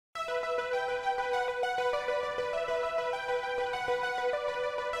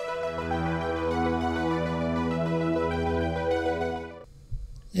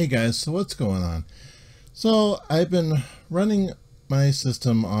Hey guys, so what's going on? So I've been running my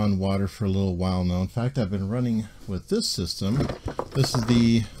system on water for a little while now. In fact, I've been running with this system. This is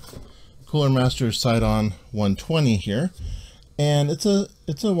the CoolerMaster Side-On 120 here, and it's a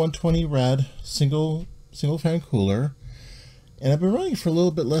 120 rad single fan cooler, and I've been running for a little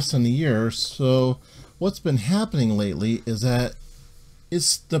bit less than a year. So what's been happening lately is that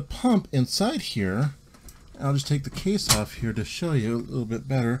it's the pump inside here. I'll just take the case off here to show you a little bit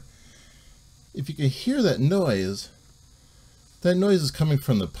better. If you can hear that noise is coming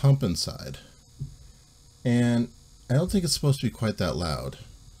from the pump inside. And I don't think it's supposed to be quite that loud.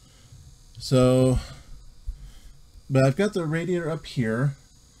 So, but I've got the radiator up here.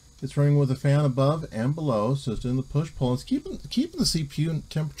 It's running with a fan above and below, so it's doing the push-pull. It's keeping the CPU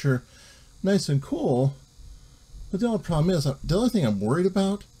temperature nice and cool. But the only problem is, the only thing I'm worried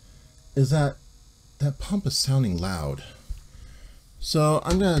about is that that pump is sounding loud. So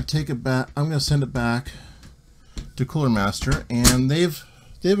I'm going to take it back. I'm going to send it back to CoolerMaster, and they've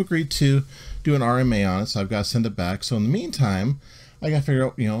agreed to do an RMA on it. So I've got to send it back. So in the meantime, I got to figure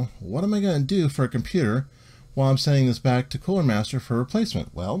out, what am I going to do for a computer while I'm sending this back to CoolerMaster for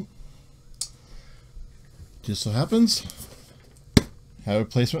replacement? Well, just so happens, I have a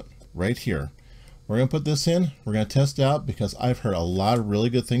replacement right here. We're going to put this in. We're going to test it out because I've heard a lot of really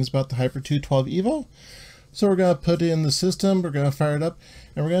good things about the Hyper 212 EVO. So we're going to put it in the system. We're going to fire it up,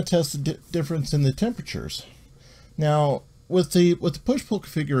 and we're going to test the difference in the temperatures. Now, with the push-pull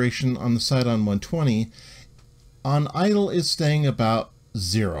configuration on the Side-On 120, on idle it's staying about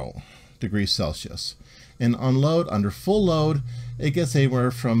 0 degrees Celsius, and on load, under full load, it gets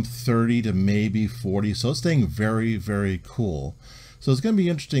anywhere from 30 to maybe 40. So it's staying very, very cool. So it's going to be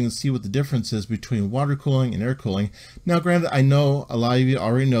interesting to see what the difference is between water cooling and air cooling. Now, granted, I know a lot of you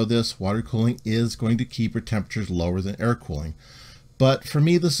already know this. Water cooling is going to keep your temperatures lower than air cooling. But for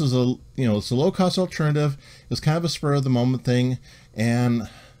me, this is it's a low-cost alternative. It's kind of a spur-of-the-moment thing, and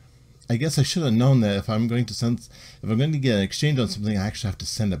I guess I should have known that if I'm going to get an exchange on something, I actually have to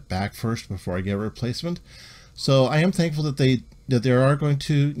send it back first before I get a replacement. So I am thankful that they are going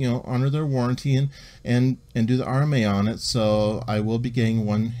to honor their warranty and do the RMA on it. So I will be getting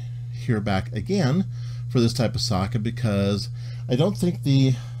one here back again for this type of socket, because I don't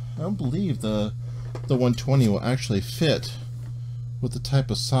believe the 120 will actually fit with the type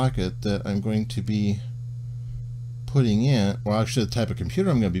of socket that I'm going to be putting in, or actually the type of computer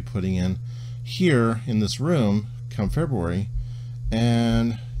I'm going to be putting in here in this room come February.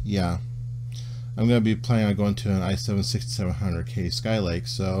 And yeah, I'm going to be planning on going to an i7-6700K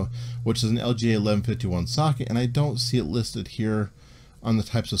Skylake, which is an LGA 1151 socket, and I don't see it listed here on the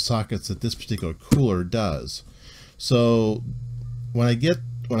types of sockets that this particular cooler does. So when I get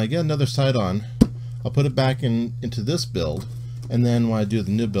another Side-On, I'll put it back into this build, and then when I do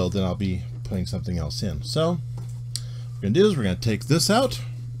the new build, then I'll be putting something else in. So what we're going to do is we're going to take this out.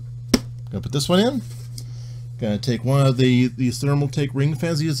 I'm going to put this one in. Going to take one of these Thermaltake ring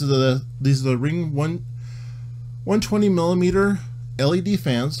fans. These are the ring 120 millimeter LED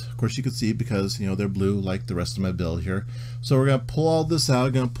fans. Of course, you can see because they're blue like the rest of my build here. So we're going to pull all this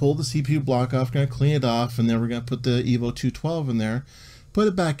out. Going to pull the CPU block off. Going to clean it off, and then we're going to put the EVO 212 in there. Put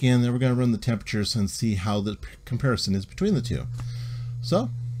it back in. Then we're going to run the temperatures and see how the comparison is between the two.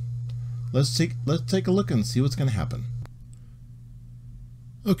 So let's take a look and see what's going to happen.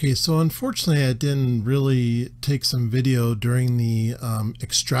 Okay, so unfortunately I didn't really take some video during the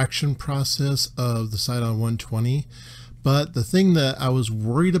extraction process of the Side-On 120, but the thing that I was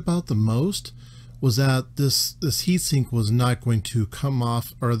worried about the most was that this heatsink was not going to come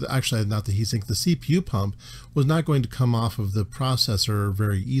off, or actually not the heatsink, the CPU pump was not going to come off of the processor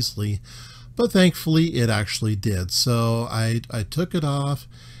very easily, but thankfully it actually did. So I took it off,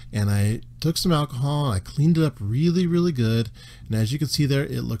 and I took some alcohol and I cleaned it up really, really good. And as you can see there,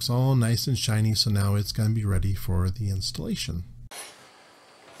 it looks all nice and shiny. So now it's going to be ready for the installation.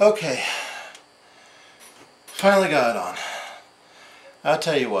 Okay, finally got it on. I'll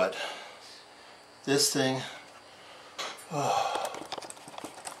tell you what, this thing,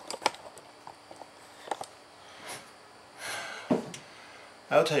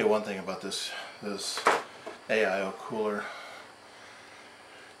 I'll tell you one thing about this AIO cooler.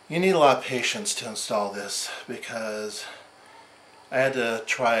 You need a lot of patience to install this, because I had to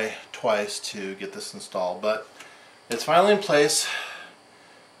try twice to get this installed, but it's finally in place.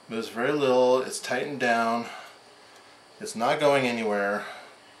 Moves very little. It's tightened down. It's not going anywhere.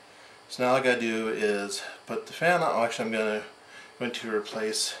 So now all I gotta do is put the fan on. Actually, I'm going to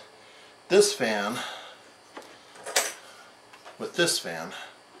replace this fan with this fan,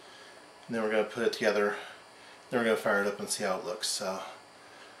 and then we're going to put it together. Then we're going to fire it up and see how it looks. So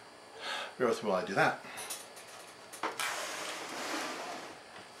Bear with me while I do that.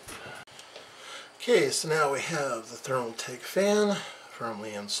 Okay, so now we have the Thermaltake fan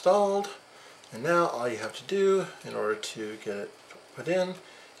firmly installed, and now all you have to do in order to get it put in, you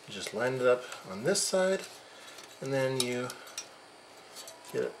just line it up on this side, and then you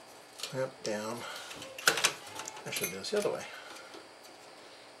get it clamped down. Actually, do this the other way.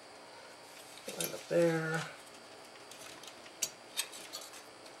 Line up there.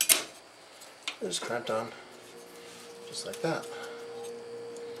 And just clamped on, just like that.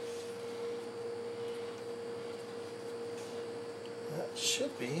 That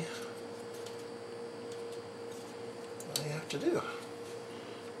should be all you have to do.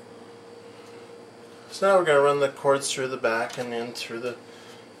 So now we're going to run the cords through the back and in through the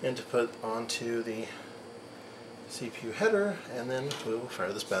to put onto the CPU header, and then we'll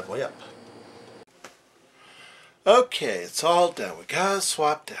fire this bad boy up. Okay, it's all done. We got it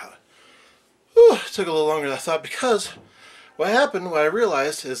swapped out. Whew, it took a little longer than I thought, because what I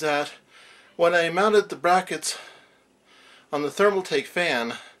realized is that when I mounted the brackets on the Thermaltake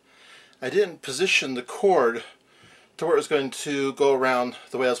fan, I didn't position the cord to where it was going to go around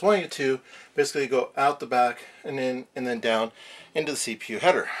the way I was wanting it to, basically go out the back and then down into the CPU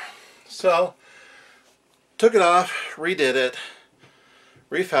header. So took it off, redid it,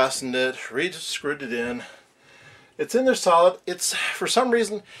 refastened it, re-screwed it in. It's in there solid. It's, for some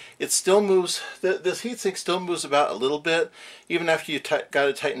reason, it still moves. This heatsink still moves about a little bit, even after you got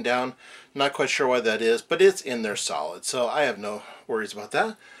it tightened down. Not quite sure why that is, but it's in there solid, so I have no worries about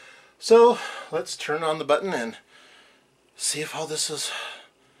that. So let's turn on the button and see if all this is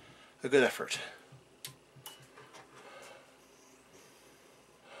a good effort.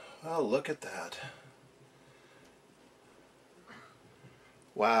 Well, look at that.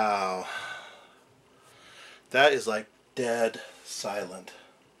 Wow. That is like dead silent.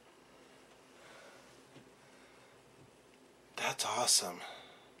 That's awesome.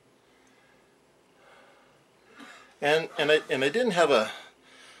 And I didn't have a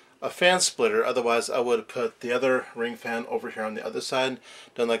fan splitter, otherwise I would have put the other ring fan over here on the other side,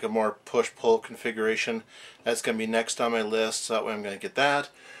 done like a more push-pull configuration. That's going to be next on my list, so that way I'm going to get that.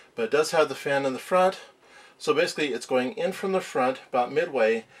 But it does have the fan in the front, so basically it's going in from the front about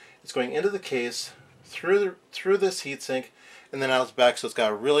midway. It's going into the case, through this heatsink, and then out the back, so it's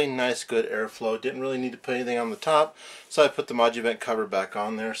got a really nice good airflow. Didn't really need to put anything on the top, so I put the Moduvent cover back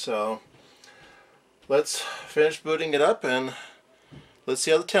on there. So let's finish booting it up and let's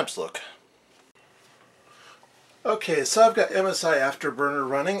see how the temps look. Okay, so I've got MSI Afterburner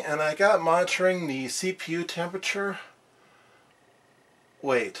running, and I got monitoring the CPU temperature.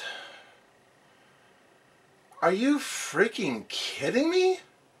 Wait. Are you freaking kidding me?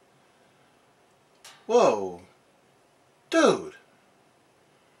 Whoa. Dude.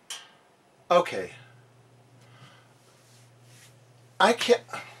 Okay. I can't...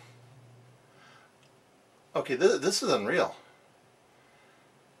 Okay, this is unreal.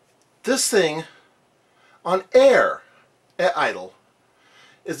 This thing, on air, at idle,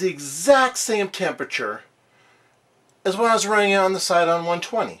 is the exact same temperature as when I was running it on the side on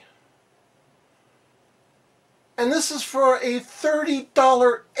 120. And this is for a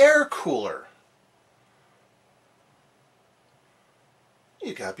 $30 air cooler.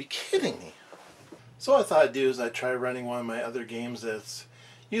 You gotta be kidding me. So what I thought I'd do is I'd try running one of my other games that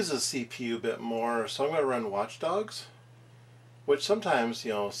uses CPU a bit more. So I'm going to run Watch Dogs, which sometimes,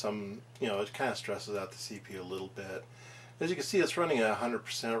 it kind of stresses out the CPU a little bit. As you can see, it's running at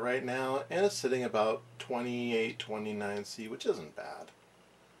 100% right now, and it's sitting about 28, 29C, which isn't bad.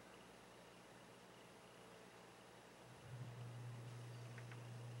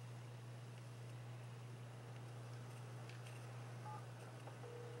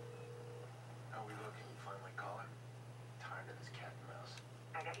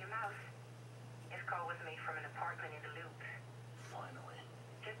 I got your mouse. This call was made from an apartment in the Loop. Finally.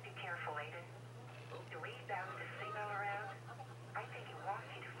 Just be careful, Aiden. The rebound the signal around. I think he wants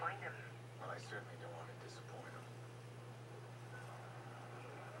you to find him. Well, I certainly don't want to disappoint him.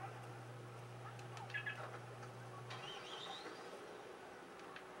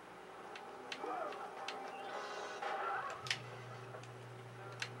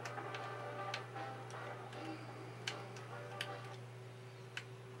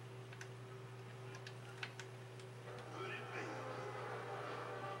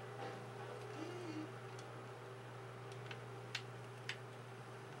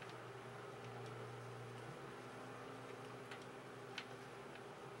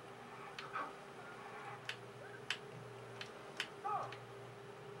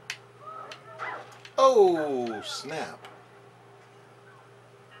 Oh, snap.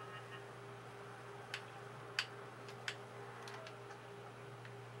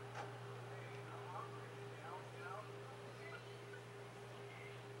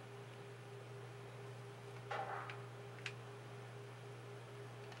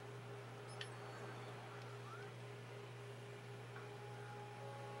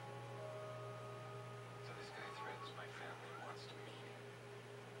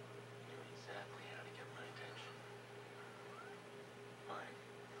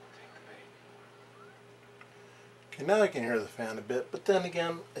 Okay, now I can hear the fan a bit, but then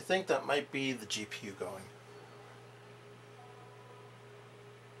again, I think that might be the GPU going.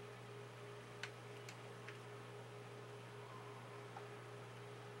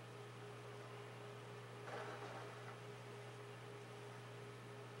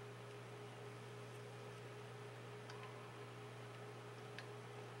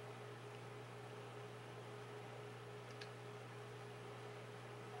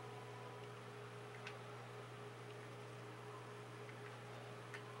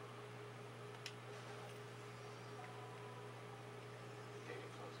 Data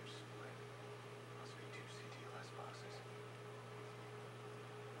flows are split. Must be two CTLS boxes.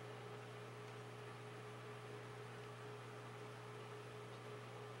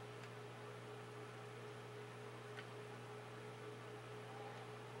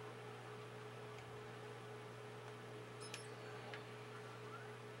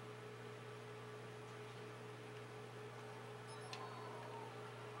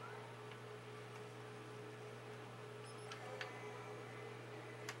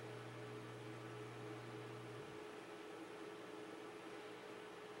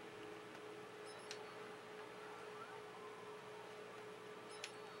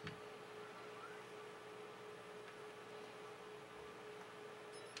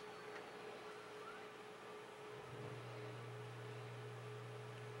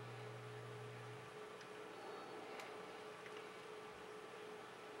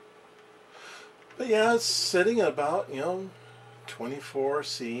 But yeah, it's sitting at about, 24C,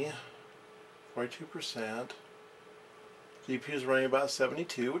 42%. GPU is running about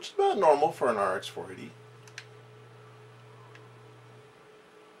 72, which is about normal for an RX 480.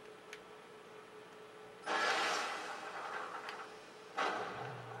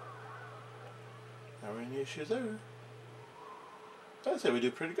 Not any issues there. I'd say we do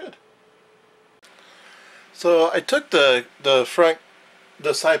pretty good. So I took the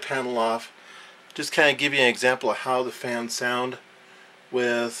side panel off, just kind of give you an example of how the fans sound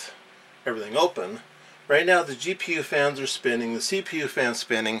with everything open. Right now the GPU fans are spinning, the CPU fan's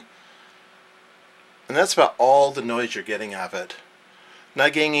spinning, and that's about all the noise you're getting out of it.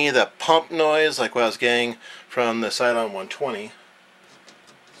 Not getting any of that pump noise like what I was getting from the Side on 120.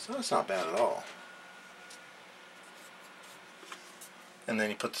 So that's not bad at all. And then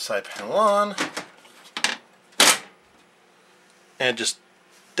you put the side panel on, and it just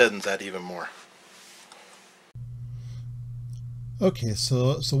deadens that even more. Okay,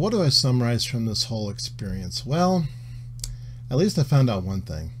 so what do I summarize from this whole experience? Well, at least I found out one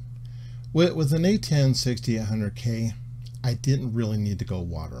thing. With an A10 6800K, I didn't really need to go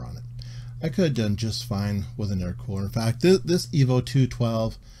water on it. I could have done just fine with an air cooler. In fact, this EVO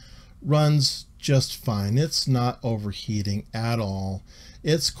 212 runs just fine. It's not overheating at all.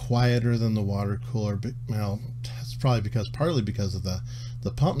 It's quieter than the water cooler, but well, it's probably partly because of the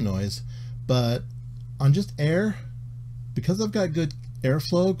pump noise, but on just air, because I've got good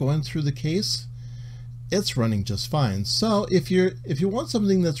airflow going through the case, it's running just fine. So if you want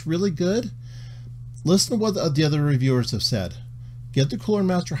something that's really good, listen to what the other reviewers have said. Get the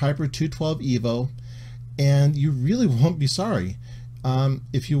CoolerMaster Hyper 212 EVO, and you really won't be sorry.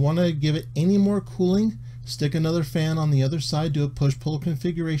 If you want to give it any more cooling, stick another fan on the other side, do a push-pull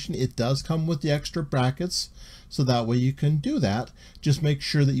configuration. It does come with the extra brackets, so that way you can do that. Just make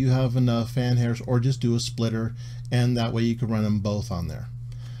sure that you have enough fan hairs, or just do a splitter, and that way you can run them both on there.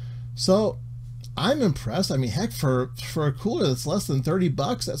 So I'm impressed. I mean, heck, for a cooler that's less than 30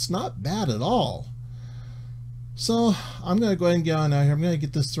 bucks, that's not bad at all. So I'm going to go ahead and get on out here. I'm going to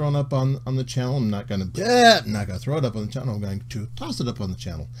get this thrown up on the channel. I'm not going to throw it up on the channel. I'm going to toss it up on the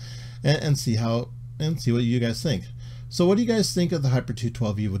channel and see what you guys think. So what do you guys think of the Hyper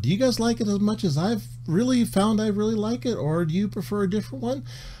 212 EVO? Do you guys like it as much as I've really found I really like it, or do you prefer a different one?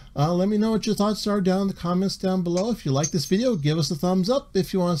 Let me know what your thoughts are down in the comments down below. If you like this video, give us a thumbs up.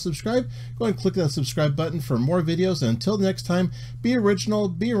 If you want to subscribe, go ahead and click that subscribe button for more videos. And until next time, be original,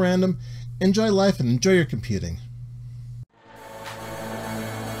 be random, enjoy life, and enjoy your computing.